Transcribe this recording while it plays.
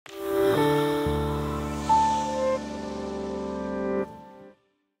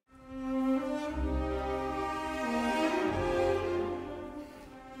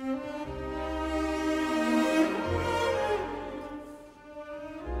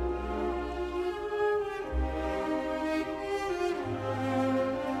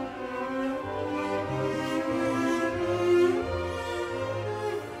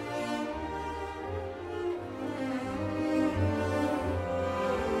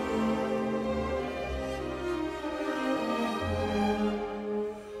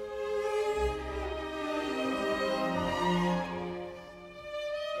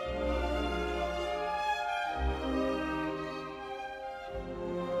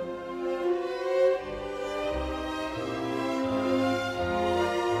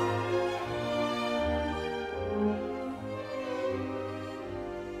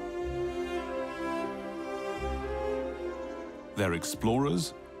They're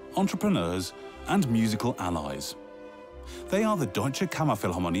explorers, entrepreneurs, and musical allies. They are the Deutsche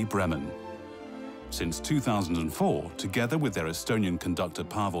Kammerphilharmonie Bremen. Since 2004, together with their Estonian conductor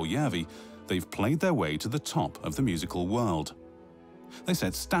Paavo Järvi, they've played their way to the top of the musical world. They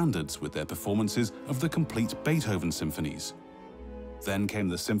set standards with their performances of the complete Beethoven symphonies. Then came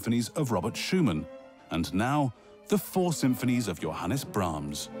the symphonies of Robert Schumann, and now the 4 symphonies of Johannes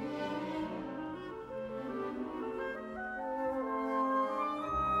Brahms.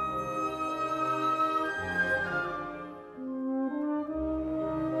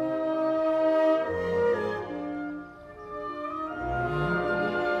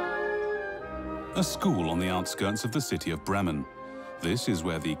 A school on the outskirts of the city of Bremen. This is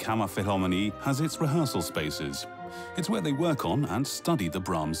where the Kammerphilharmonie has its rehearsal spaces. It's where they work on and study the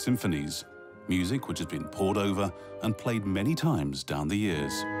Brahms symphonies, music which has been pored over and played many times down the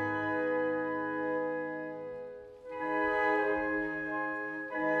years.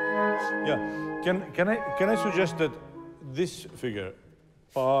 Yeah, can I suggest that this figure,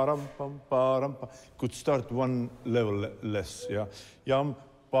 param pam param pam, could start one level less? Yeah, yam pam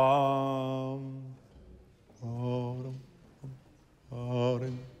param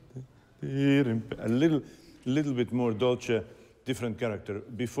param, a little bit more dolce, different character.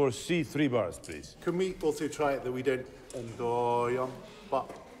 Before C, 3 bars, please. Can we also try it that we don't do yam,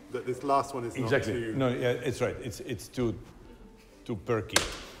 but that this last one is exactly. Not too... No, yeah, it's right. It's too perky.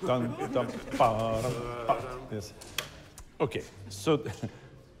 Dun, dun, param, pa. Yes. Okay, so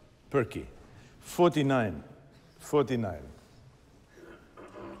perky. 49.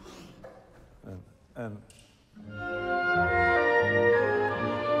 And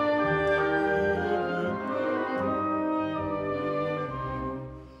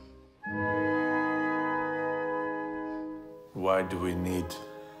why do we need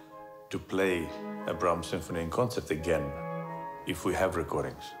to play a Brahms symphony in concert again if we have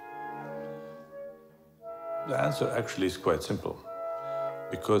recordings? The answer actually is quite simple,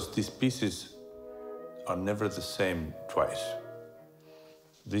 because these pieces are never the same twice.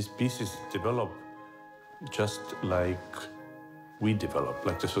 These pieces develop just like we develop,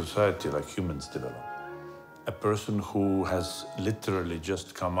 like the society, like humans develop. A person who has literally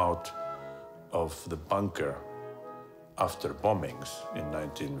just come out of the bunker after bombings in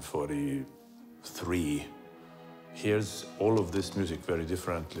 1943 hears all of this music very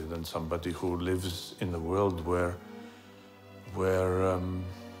differently than somebody who lives in a world where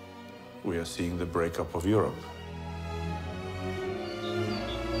we are seeing the breakup of Europe.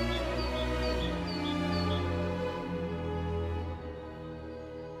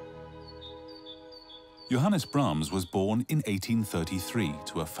 Johannes Brahms was born in 1833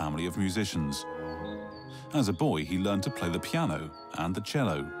 to a family of musicians. As a boy, he learned to play the piano and the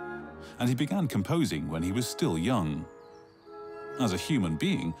cello, and he began composing when he was still young. As a human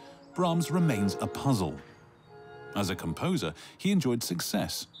being, Brahms remains a puzzle. As a composer, he enjoyed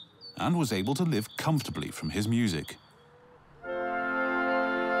success and was able to live comfortably from his music.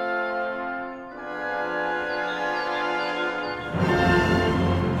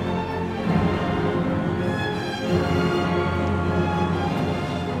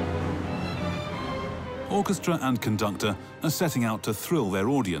 Orchestra and conductor are setting out to thrill their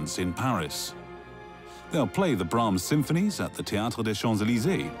audience in Paris. They'll play the Brahms symphonies at the Théâtre des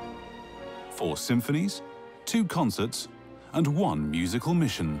Champs-Élysées. 4 symphonies, 2 concerts, and 1 musical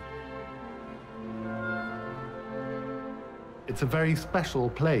mission. It's a very special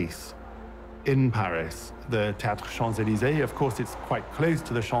place in Paris, the Théâtre Champs-Élysées. Of course, it's quite close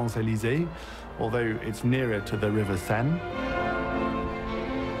to the Champs-Élysées, although it's nearer to the River Seine.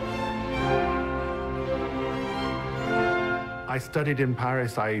 I studied in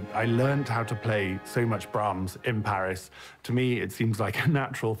Paris. I learned how to play so much Brahms in Paris. To me, it seems like a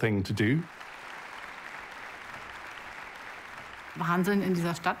natural thing to do. Wahnsinn, in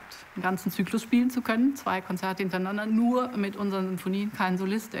dieser Stadt einen ganzen Zyklus spielen zu können, 2 Konzerte hintereinander, nur mit unseren Symphonien, kein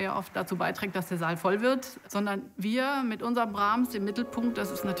Solist, der ja oft dazu beiträgt, dass der Saal voll wird, sondern wir mit unserem Brahms im Mittelpunkt, das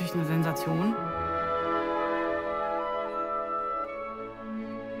ist natürlich eine Sensation.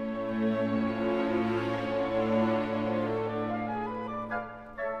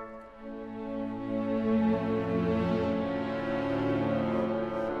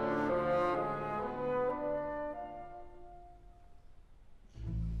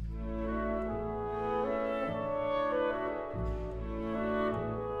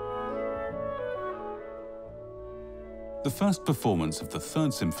 The first performance of the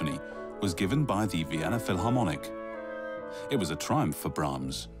 3rd Symphony was given by the Vienna Philharmonic. It was a triumph for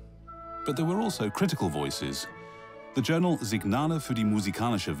Brahms. But there were also critical voices. The journal Signale für die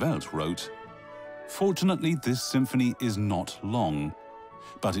musikalische Welt wrote, Fortunately, this symphony is not long,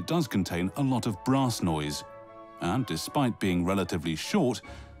 but it does contain a lot of brass noise, and despite being relatively short,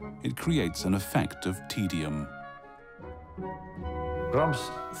 it creates an effect of tedium.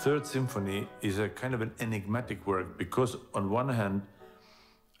 Brahms' Third Symphony is a kind of an enigmatic work because, on one hand,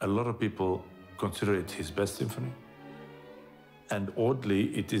 a lot of people consider it his best symphony, and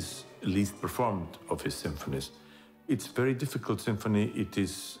oddly, it is least performed of his symphonies. It's a very difficult symphony. It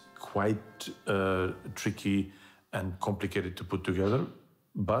is quite tricky and complicated to put together,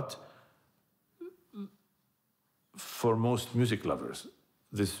 but for most music lovers,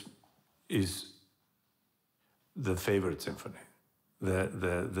 this is the favorite symphony,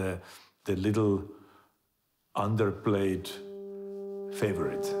 the little underplayed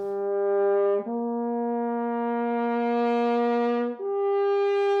favorite.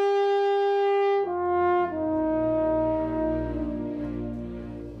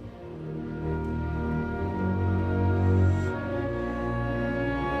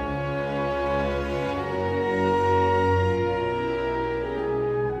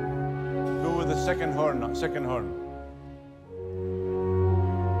 Second horn.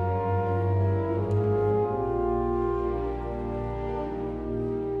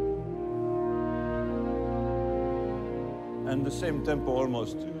 And the same tempo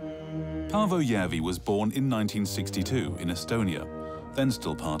almost. Paavo Järvi was born in 1962 in Estonia, then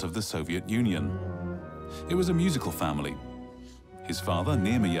still part of the Soviet Union. It was a musical family. His father,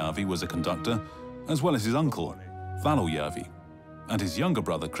 Neeme Järvi, was a conductor, as well as his uncle, Paavo Järvi, and his younger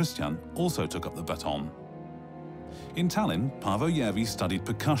brother, Christian, also took up the baton. In Tallinn, Paavo Järvi studied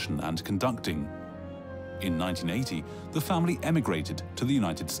percussion and conducting. In 1980, the family emigrated to the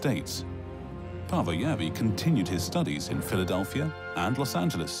United States. Paavo Järvi continued his studies in Philadelphia and Los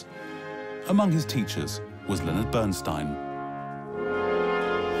Angeles. Among his teachers was Leonard Bernstein.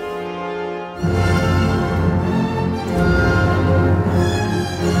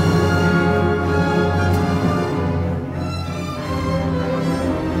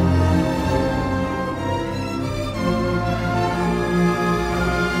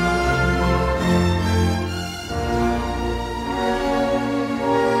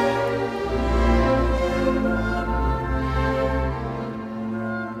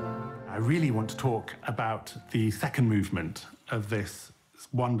 Talk about the second movement of this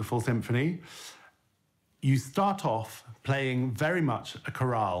wonderful symphony. You start off playing very much a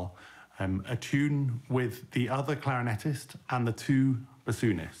chorale, a tune with the other clarinetist and the two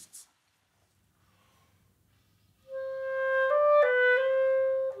bassoonists.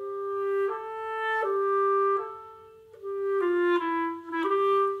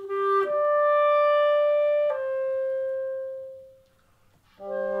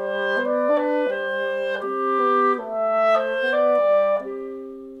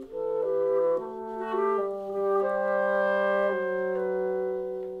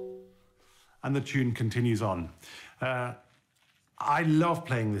 And the tune continues on. I love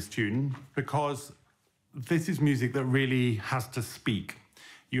playing this tune because this is music that really has to speak.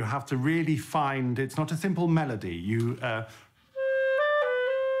 You have to really find, it's not a simple melody. You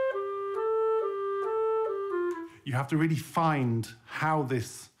have to really find how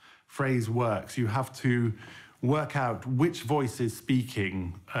this phrase works. You have to work out which voice is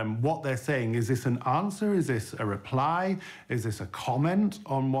speaking, what they're saying. Is this an answer? Is this a reply? Is this a comment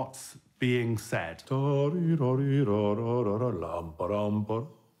on what's being said? And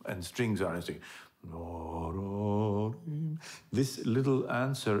strings are anything. This little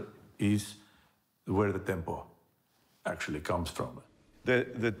answer is where the tempo actually comes from.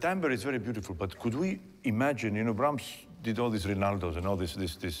 The timbre is very beautiful, but could we imagine, you know, Brahms did all these Rinaldos and all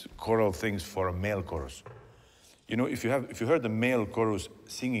this choral things for a male chorus. You know, if you heard the male chorus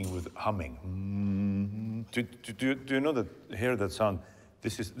singing with humming, do you know that, hear that sound?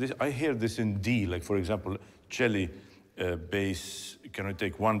 I hear this in D, like for example, cello bass, can I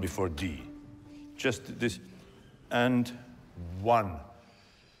take one before D? Just this, and one.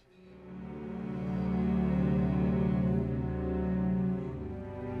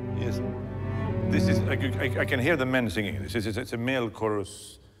 Yes, this is, I can hear the men singing this. It's a male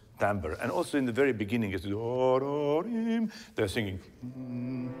chorus timbre. And also in the very beginning, it's they're singing,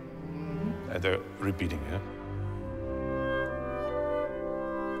 and they're repeating, yeah?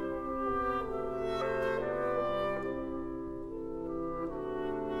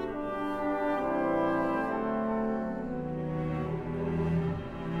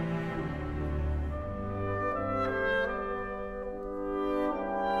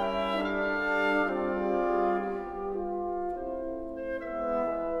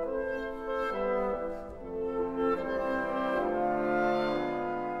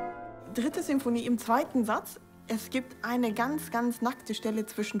 dritte Symphonie im zweiten Satz. Es gibt eine ganz, ganz nackte Stelle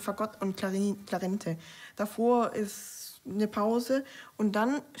zwischen Fagott und Klarinette. Davor ist eine Pause und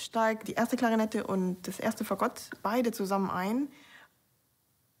dann steigt die erste Klarinette und das erste Fagott beide zusammen ein,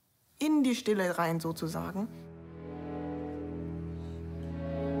 in die Stille rein sozusagen.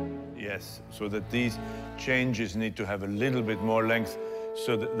 Yes, so that these changes need to have a little bit more length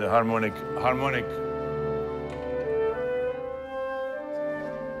so that the harmonic.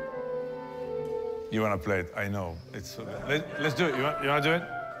 You want to play it? I know. It's let's do it. You want to do it?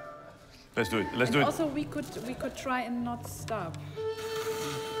 Let's do it. Let's do it. Also, we could try and not stop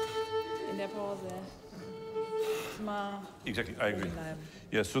in der Pause. Exactly, I agree.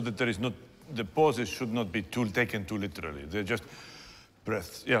 Yeah, so that there is not the pauses should not be taken too literally. They're just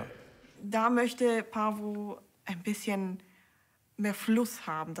breaths. Yeah. Da möchte Paavo ein bisschen mehr Fluss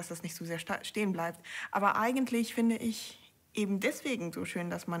haben, dass das nicht so sehr stehen bleibt. Aber eigentlich finde ich eben deswegen so schön,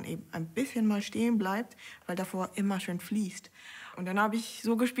 dass man eben ein bisschen mal stehen bleibt, weil davor immer schön fließt. Und dann habe ich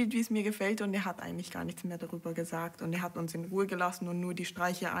so gespielt, wie es mir gefällt, und er hat eigentlich gar nichts mehr darüber gesagt. Und er hat uns in Ruhe gelassen und nur die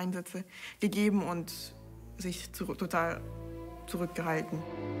Streiche, Einsätze gegeben und sich total zurückgehalten.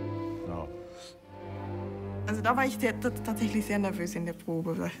 No. Also da war ich tatsächlich sehr nervös in der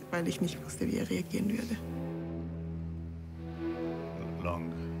Probe, weil ich nicht wusste, wie er reagieren würde.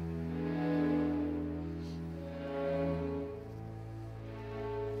 Long.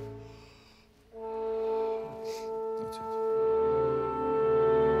 That's it.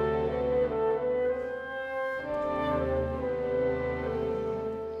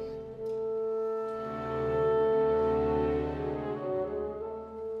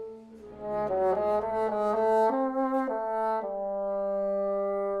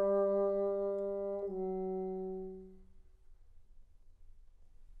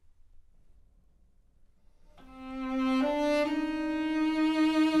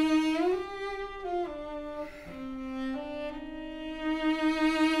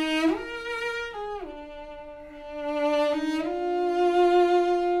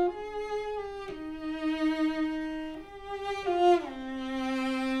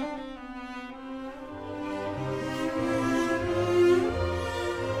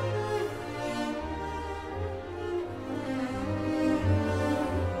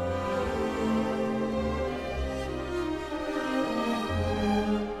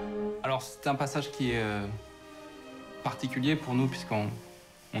 C'est un passage qui est particulier pour nous puisqu'on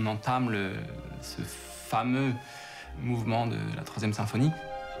entame ce fameux mouvement de la troisième symphonie.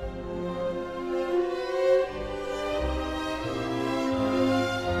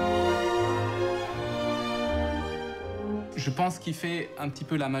 Je pense qu'il fait un petit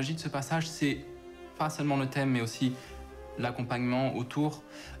peu la magie de ce passage, c'est pas seulement le thème mais aussi l'accompagnement autour.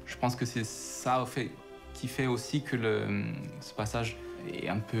 Je pense que c'est ça qui fait aussi que ce passage est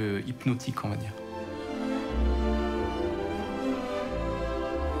un peu hypnotique, on va dire.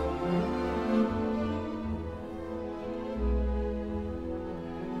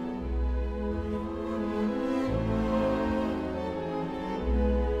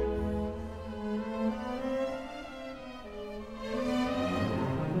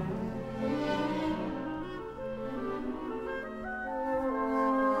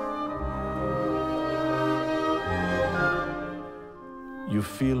 You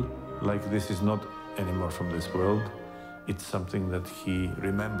feel like this is not anymore from this world. It's something that he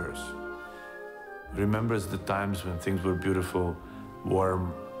remembers. Remembers the times when things were beautiful,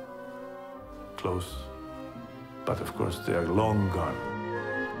 warm, close. But of course, they are long gone.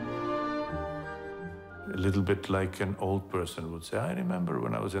 A little bit like an old person would say, I remember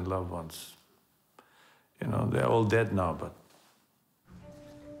when I was in love once. You know, they're all dead now, but...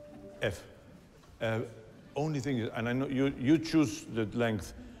 F. Only thing is, and I know you choose the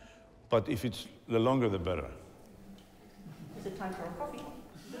length, but if it's the longer, the better. Is it time for a coffee?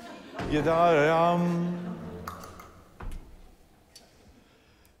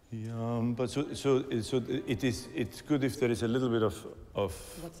 But it's good if there is a little bit of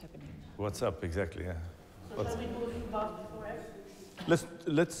What's happening? What's up exactly? Yeah. So shall we go 2 bars before F?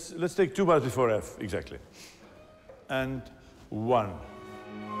 Let's take 2 bars before F exactly, and 1.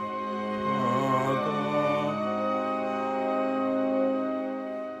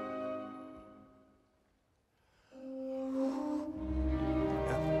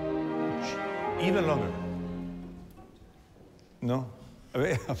 Even longer. No? I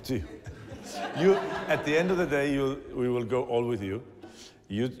mean, up to you. At the end of the day, we will go all with you.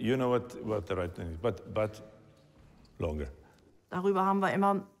 You know what the right thing is, but longer. Darüber haben wir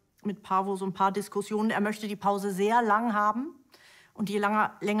immer mit Paavo so ein paar Diskussionen. Er möchte die Pause sehr lang haben. Und je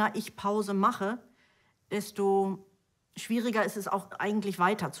länger ich Pause mache, desto schwieriger ist es auch eigentlich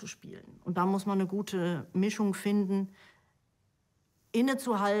weiterzuspielen. Und da muss man eine gute Mischung finden,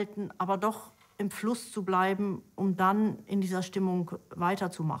 innezuhalten, aber doch im Fluss zu bleiben, um dann in dieser Stimmung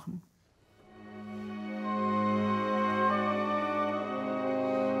weiterzumachen.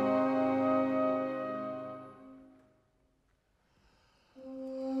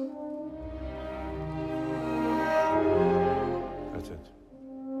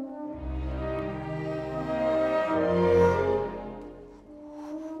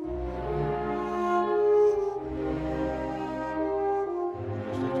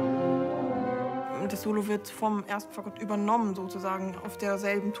 Das Solo wird vom ersten Fagott übernommen, sozusagen auf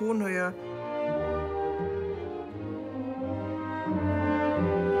derselben Tonhöhe.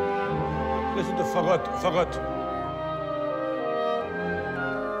 Listen to Fagott.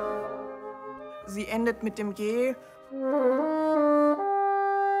 Sie endet mit dem G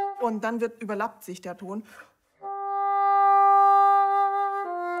und dann überlappt sich der Ton.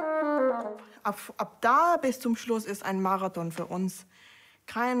 Ab da bis zum Schluss ist ein Marathon für uns.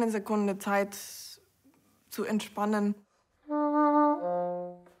 Keine Sekunde Zeit zu entspannen.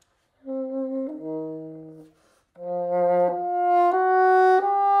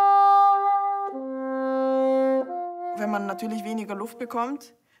 Wenn man natürlich weniger Luft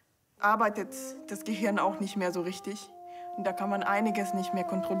bekommt, arbeitet das Gehirn auch nicht mehr so richtig. Und da kann man einiges nicht mehr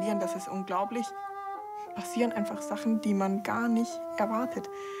kontrollieren, das ist unglaublich. Passieren einfach Sachen, die man gar nicht erwartet,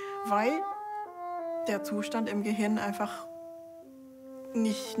 weil der Zustand im Gehirn einfach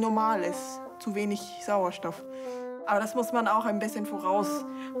nicht normal ist, zu wenig Sauerstoff. Aber das muss man auch ein bisschen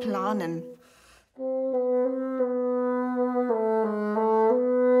vorausplanen.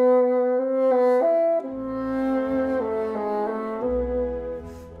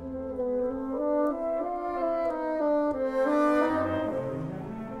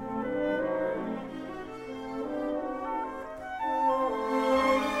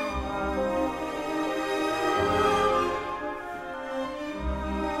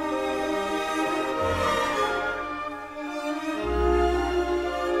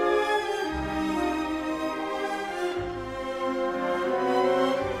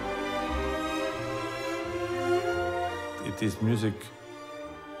 It is music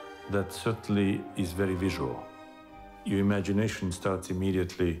that certainly is very visual. Your imagination starts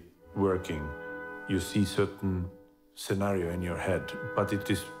immediately working. You see certain scenario in your head, but it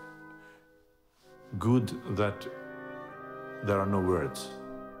is good that there are no words,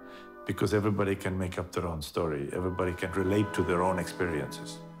 because everybody can make up their own story. Everybody can relate to their own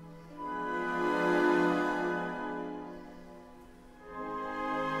experiences.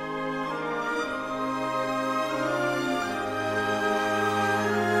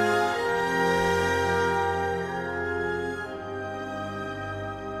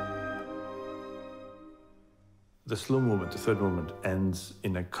 The slow movement, the third movement, ends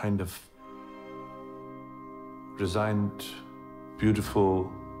in a kind of resigned, beautiful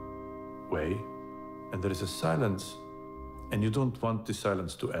way, and there is a silence, and you don't want the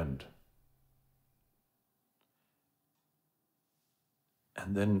silence to end.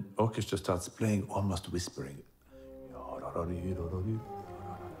 And then orchestra starts playing, almost whispering. Like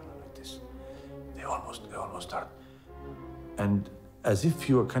this. They almost start. And as if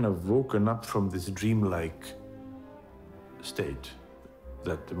you are kind of woken up from this dreamlike state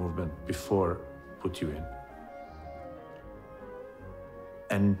that the movement before put you in.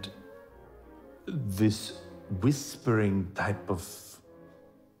 And this whispering type of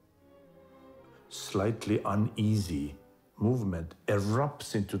slightly uneasy movement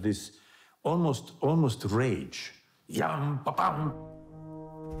erupts into this almost rage. Yam, pa-pam.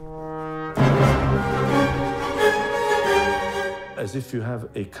 As if you have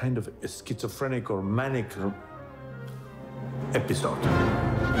a kind of a schizophrenic or manic episode.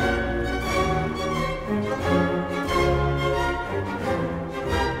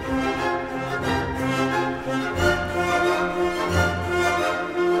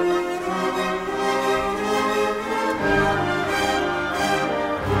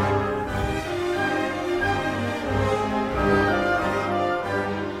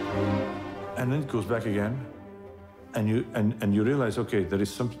 And then it goes back again, and you realize, okay, there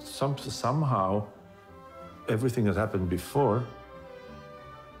is somehow everything that happened before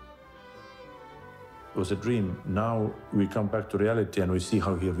was a dream. Now we come back to reality and we see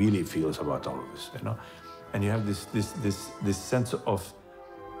how he really feels about all of this, you know. And you have this sense of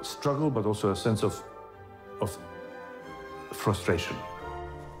struggle, but also a sense of frustration.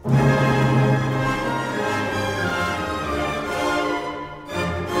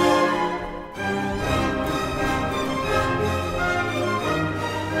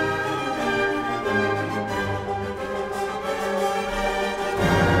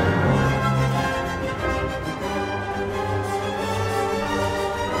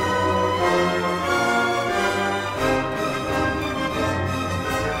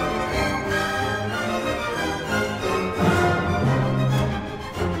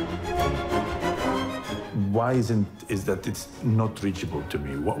 is that it's not reachable to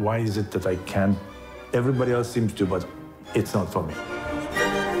me? Why is it that I can't? Everybody else seems to, but it's not for me.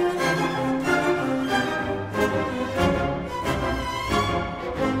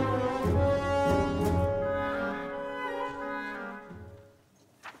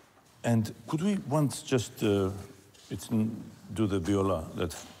 And could we once just do the viola,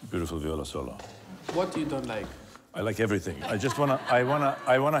 that beautiful viola solo? What you don't like? I like everything. I just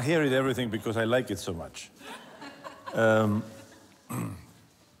wanna hear it everything because I like it so much.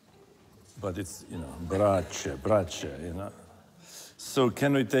 But it's, you know, brace, you know. So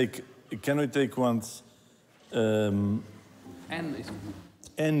can we take once? N is good.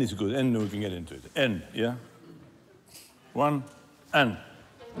 N is good. N, we can get into it. N, yeah. 1, N.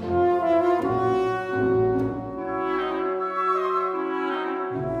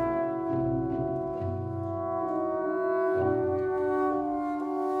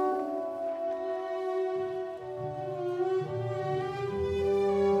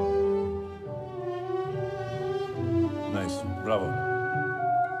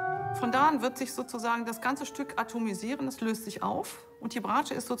 Von da an wird sich sozusagen das ganze Stück atomisieren, es löst sich auf. Und die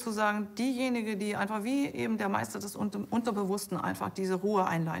Bratsche ist sozusagen diejenige, die einfach wie eben der Meister des Unterbewussten einfach diese Ruhe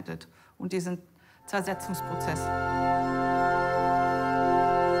einleitet und diesen Zersetzungsprozess.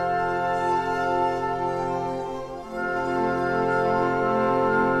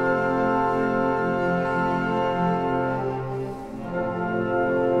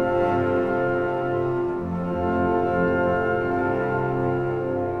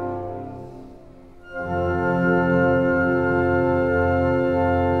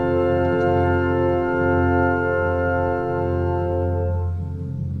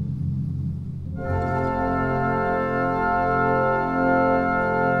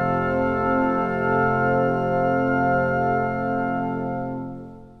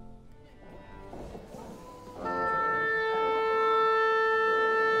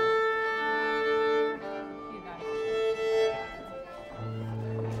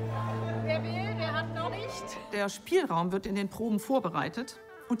 Der Spielraum wird in den Proben vorbereitet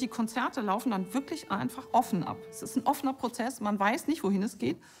und die Konzerte laufen dann wirklich einfach offen ab. Es ist ein offener Prozess, man weiß nicht, wohin es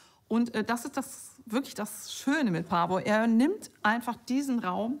geht. Und das ist wirklich das Schöne mit Paavo. Er nimmt einfach diesen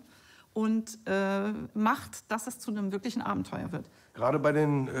Raum und macht, dass es zu einem wirklichen Abenteuer wird. Gerade bei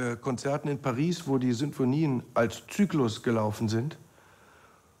den Konzerten in Paris, wo die Sinfonien als Zyklus gelaufen sind,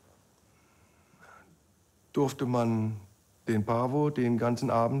 durfte man den Paavo den ganzen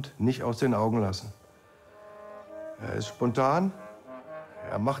Abend nicht aus den Augen lassen. Er ist spontan,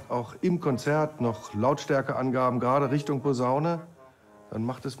 er macht auch im Konzert noch Lautstärkeangaben, gerade Richtung Posaune. Dann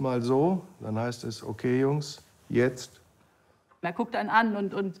macht es mal so, dann heißt es, okay Jungs, jetzt. Er guckt einen an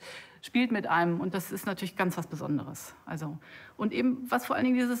und spielt mit einem und das ist natürlich ganz was Besonderes. Also, und eben, was vor allen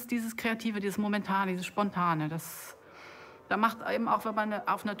Dingen dieses Kreative, dieses Momentane, dieses Spontane, da macht eben auch, wenn man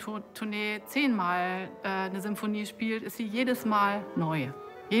auf einer Tournee 10-mal eine Symphonie spielt, ist sie jedes Mal neu.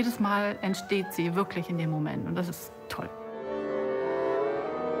 Jedes Mal entsteht sie wirklich in dem Moment und das ist toll.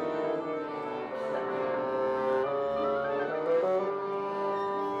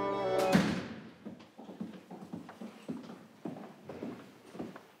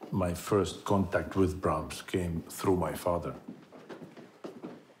 My first contact with Brahms came through my father.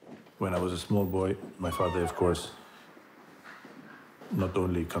 When I was a small boy, my father, of course, not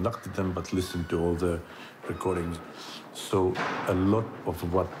only conducted them, but listened to all the recordings. So a lot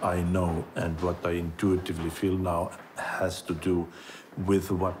of what I know and what I intuitively feel now has to do with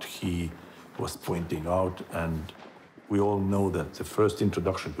what he was pointing out. And we all know that the first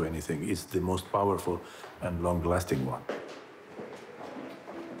introduction to anything is the most powerful and long-lasting one.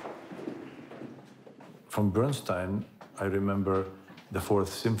 From Bernstein, I remember the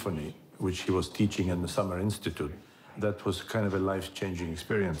Fourth Symphony, which he was teaching in the Summer Institute. That was kind of a life-changing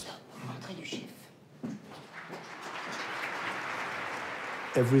experience.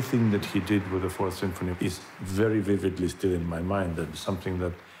 Everything that he did with the Fourth Symphony is very vividly still in my mind, and something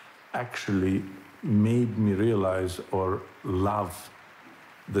that actually made me realize or love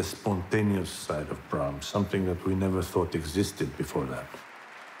the spontaneous side of Brahms, something that we never thought existed before that.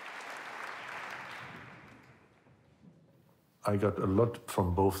 I got a lot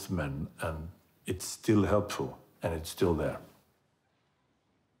from both men, and it's still helpful, and it's still there.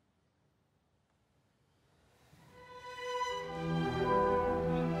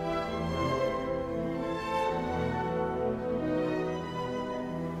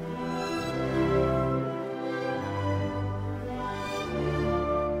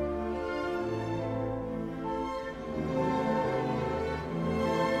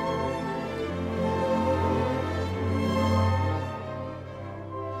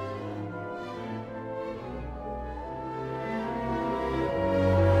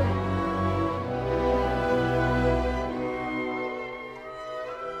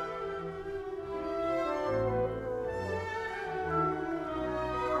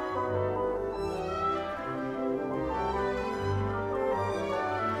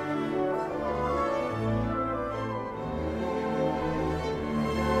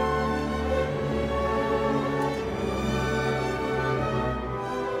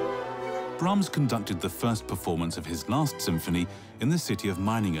 Brahms conducted the first performance of his last symphony in the city of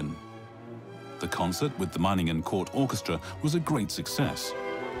Meiningen. The concert with the Meiningen Court Orchestra was a great success.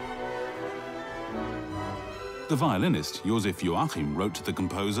 The violinist Josef Joachim wrote to the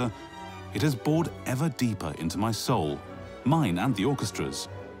composer, "It has bored ever deeper into my soul, mine and the orchestra's.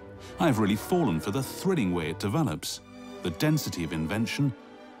 I have really fallen for the thrilling way it develops, the density of invention,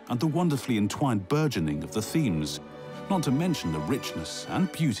 and the wonderfully entwined burgeoning of the themes, not to mention the richness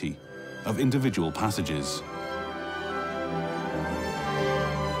and beauty of individual passages."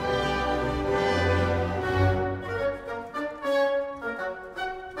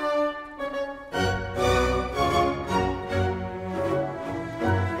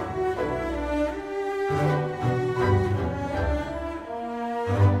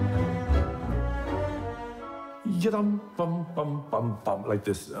 Like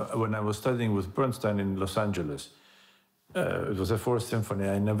this. When I was studying with Bernstein in Los Angeles, it was a fourth symphony.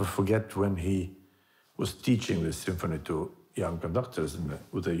 I never forget when he was teaching this symphony to young conductors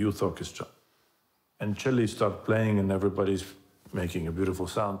with a youth orchestra. And cello started playing and everybody's making a beautiful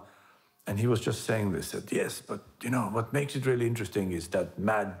sound. And he was just saying this, that yes, but you know, what makes it really interesting is that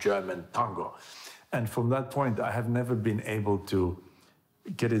mad German tango. And from that point, I have never been able to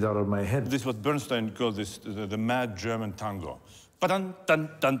get it out of my head. This is what Bernstein called this, the mad German tango. Dun, dun,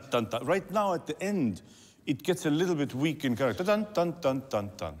 dun, dun, dun. Right now, at the end, it gets a little bit weak in character. Dun, dun, dun, dun,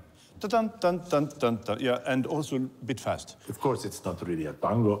 dun. Dun, dun, dun, dun, dun. Yeah, and also a bit fast. Of course, it's not really a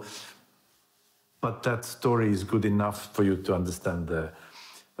tango, but that story is good enough for you to understand the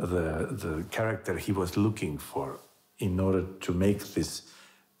character he was looking for in order to make this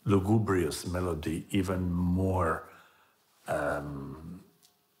lugubrious melody even more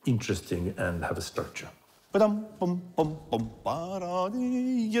interesting and have a structure.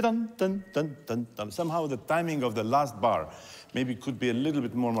 Somehow the timing of the last bar maybe could be a little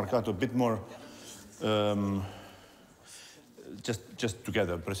bit more marcato, a bit more just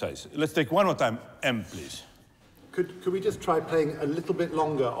together, precise. Let's take one more time, M, please. Could we just try playing a little bit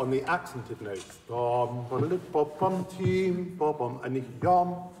longer on the accented notes?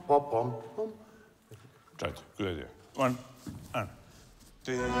 Right, good idea. One, and.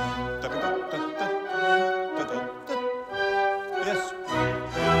 Yes.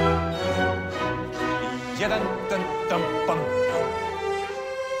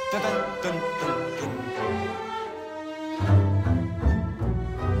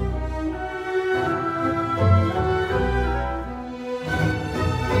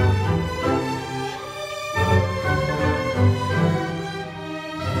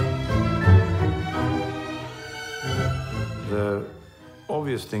 The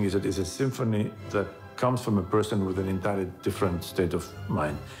obvious thing is that it's a symphony that comes from a person with an entirely different state of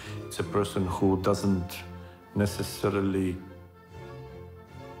mind. It's a person who doesn't necessarily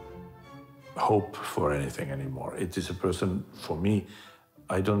hope for anything anymore. It is a person, for me,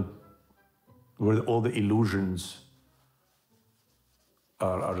 where all the illusions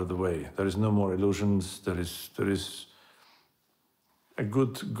are out of the way. There is no more illusions. There is a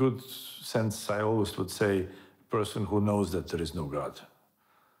good sense, I always would say, person who knows that there is no God.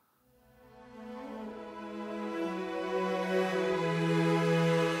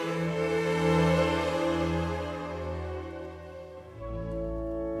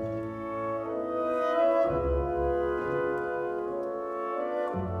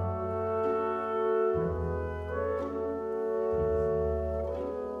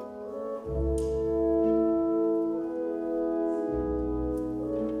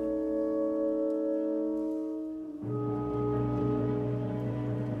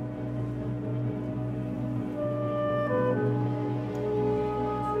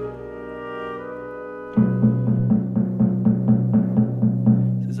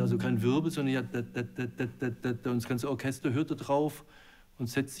 Sondern ja, und das ganze Orchester hört da drauf und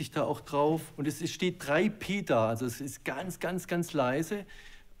setzt sich da auch drauf. Und es steht 3P da, also es ist ganz, ganz, ganz leise.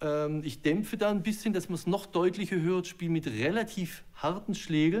 Ich dämpfe da ein bisschen, dass man es noch deutlicher hört, spiele mit relativ harten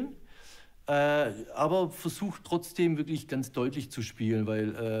Schlägeln, aber versuche trotzdem wirklich ganz deutlich zu spielen,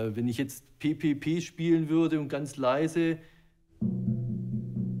 weil wenn ich jetzt PPP spielen würde und ganz leise,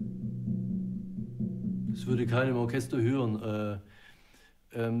 das würde keiner im Orchester hören.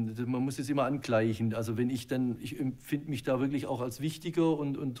 Man muss es immer angleichen. Also wenn ich empfinde mich da wirklich auch als wichtiger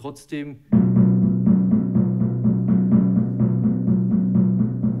und trotzdem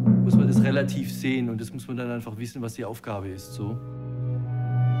muss man das relativ sehen und das muss man dann einfach wissen, was die Aufgabe ist. So.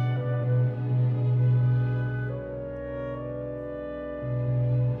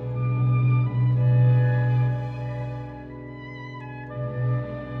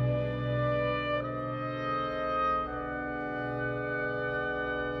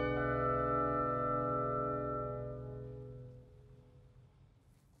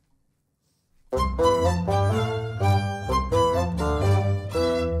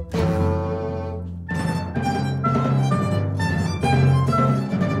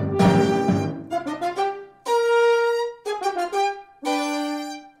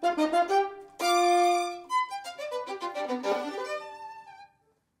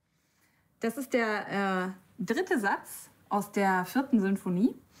 Das ist der dritte Satz aus der 4.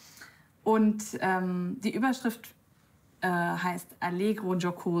 Sinfonie. Und die Überschrift heißt Allegro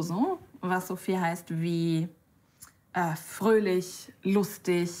giocoso, was so viel heißt wie fröhlich,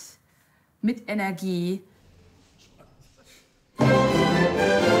 lustig, mit Energie.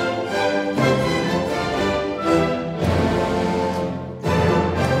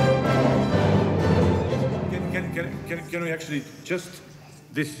 Can we actually just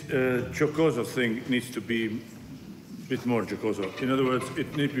this jocoso thing needs to be a bit more jocoso. In other words,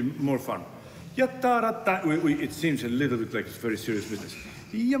 it needs to be more fun. It seems a little bit like it's very serious business.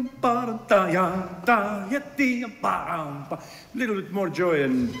 A little bit more joy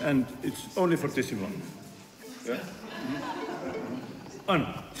and it's only fortissimo. Yeah? On.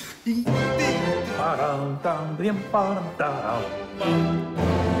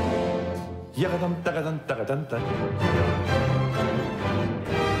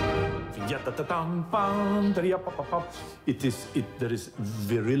 There is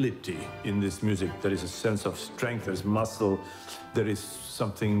virility in this music. There is a sense of strength, there's muscle, there is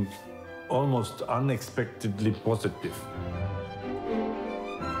something almost unexpectedly positive.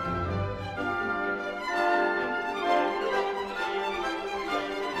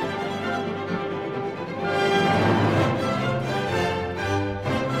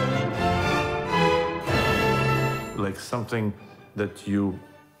 Like something that you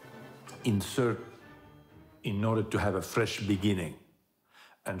insert in order to have a fresh beginning.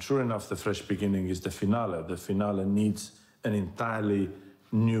 And sure enough, the fresh beginning is the finale. The finale needs an entirely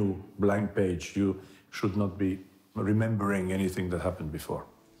new blank page. You should not be remembering anything that happened before.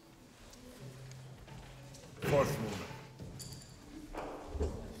 Fourth movement.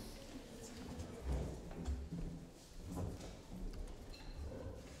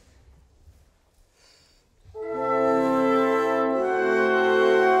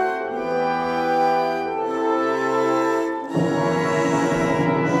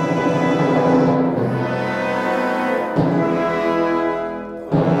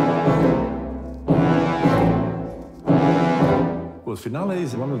 Well, finale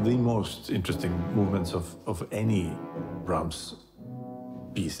is one of the most interesting movements of any Brahms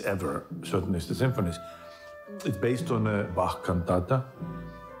piece ever, certainly the symphonies. It's based on a Bach cantata,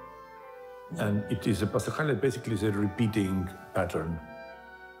 and it is a passacaglia, basically is a repeating pattern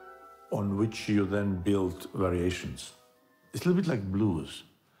on which you then build variations. It's a little bit like blues,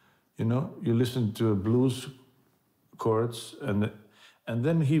 you know? You listen to a blues chords, and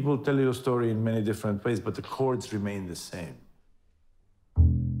then he will tell you a story in many different ways, but the chords remain the same.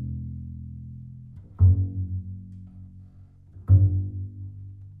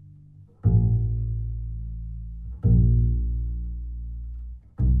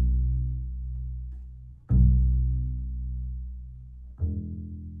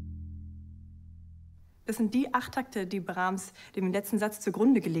 Das sind die 8 Takte, die Brahms dem letzten Satz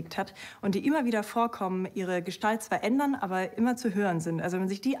zugrunde gelegt hat und die immer wieder vorkommen, ihre Gestalt zwar ändern, aber immer zu hören sind. Also wenn man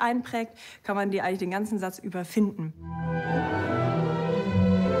sich die einprägt, kann man die eigentlich den ganzen Satz über finden.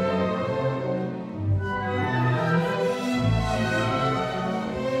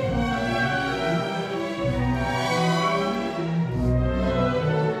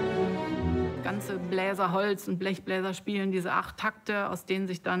 Ganze Bläser, Holz und Blechbläser spielen diese 8 Takte, aus denen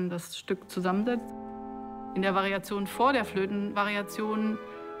sich dann das Stück zusammensetzt. In der Variation vor der Flötenvariation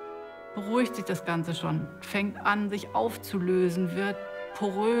beruhigt sich das Ganze schon, fängt an, sich aufzulösen, wird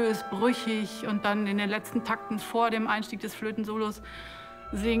porös, brüchig und dann in den letzten Takten vor dem Einstieg des Flötensolos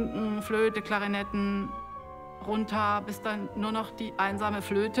sinken Flöte, Klarinetten runter, bis dann nur noch die einsame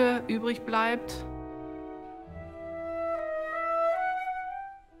Flöte übrig bleibt.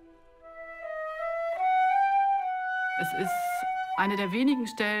 Es ist eine der wenigen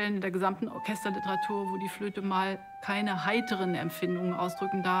Stellen in der gesamten Orchesterliteratur, wo die Flöte mal keine heiteren Empfindungen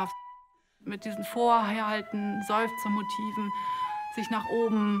ausdrücken darf. Mit diesen vorherhaltenden Seufzermotiven sich nach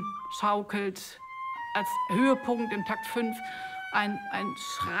oben schaukelt. Als Höhepunkt im Takt 5 ein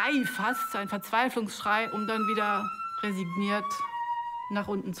Schrei fast, ein Verzweiflungsschrei, um dann wieder resigniert nach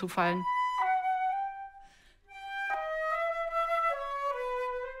unten zu fallen.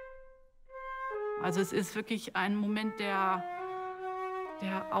 Also es ist wirklich ein Moment der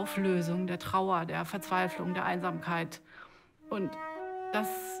Auflösung, der Trauer, der Verzweiflung, der Einsamkeit. Und dass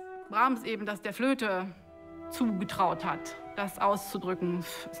Brahms eben das der Flöte zugetraut hat. Das auszudrücken,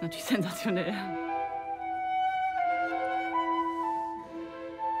 ist natürlich sensationell.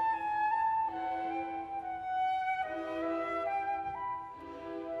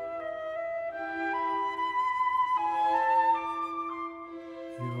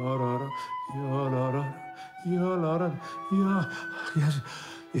 Yeah,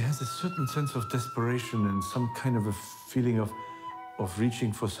 he has a certain sense of desperation and some kind of a feeling of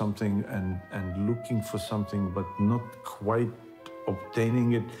reaching for something and looking for something, but not quite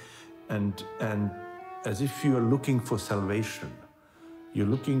obtaining it, and as if you are looking for salvation. You're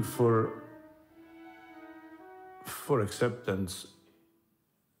looking for acceptance,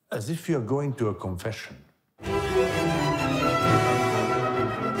 as if you're going to a confession.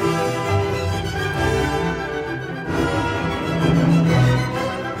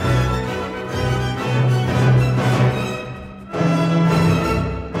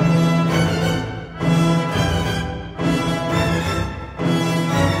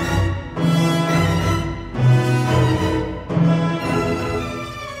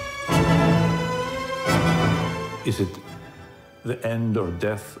 Is it the end or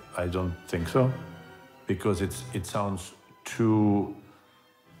death? I don't think so, because it sounds too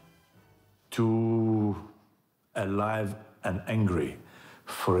alive and angry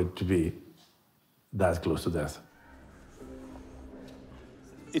for it to be that close to death.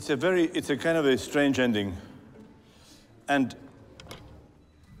 It's a kind of a strange ending, and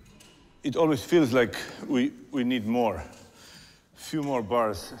it always feels like we need more, few more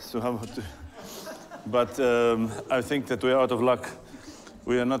bars. So how about? But I think that we're out of luck.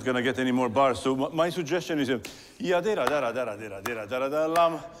 We are not going to get any more bars. So my suggestion is ya dera dera dera dera dera dera dera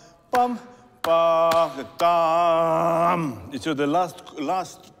lam pam pa tam. It's the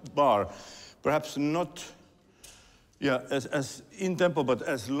last bar, perhaps not as in tempo, but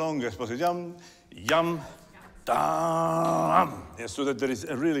as long as possible. Yam yam tam. Yeah, so that there is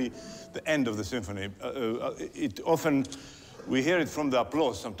really the end of the symphony. It often we hear it from the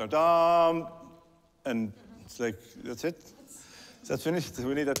applause sometimes. And it's like, that's it? That's finished?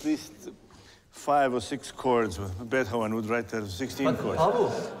 We need at least 5 or 6 chords. Beethoven would write 16 chords. Paavo,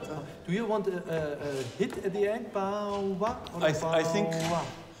 do you want a hit at the end? I think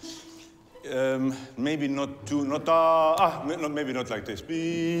maybe not maybe not like this.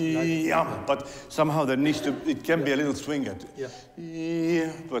 But somehow there needs to, it can be a little swing at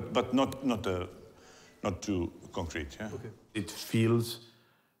it. But not too concrete. Yeah? Okay. It feels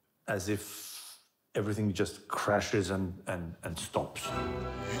as if everything just crashes and stops.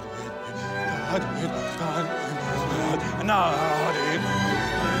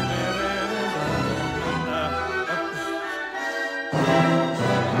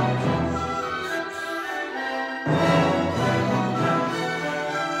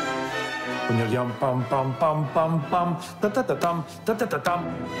 Yum pam pam pam pam pam ta ta ta tam ta ta ta tam.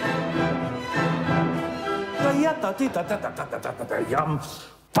 Yum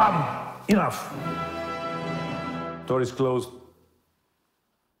pam. Enough. Door is closed.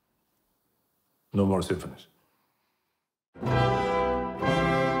 No more symphonies.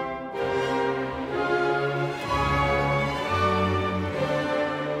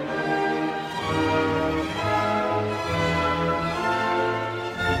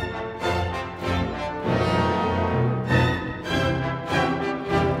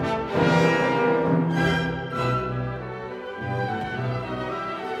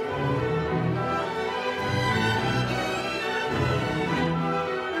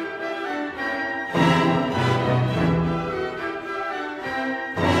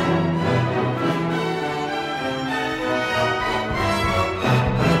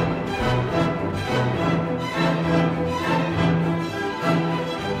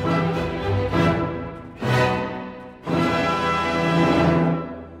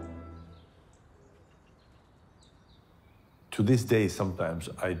 To this day, sometimes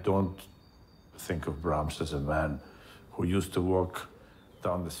I don't think of Brahms as a man who used to walk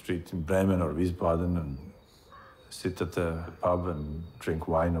down the street in Bremen or Wiesbaden and sit at a pub and drink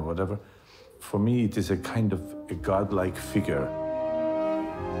wine or whatever. For me, it is a kind of a godlike figure.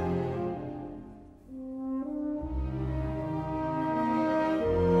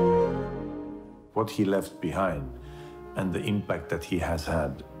 What he left behind and the impact that he has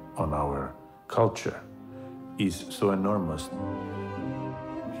had on our culture is so enormous.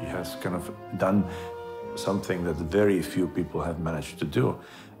 He has kind of done something that very few people have managed to do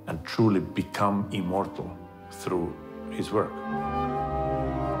and truly become immortal through his work.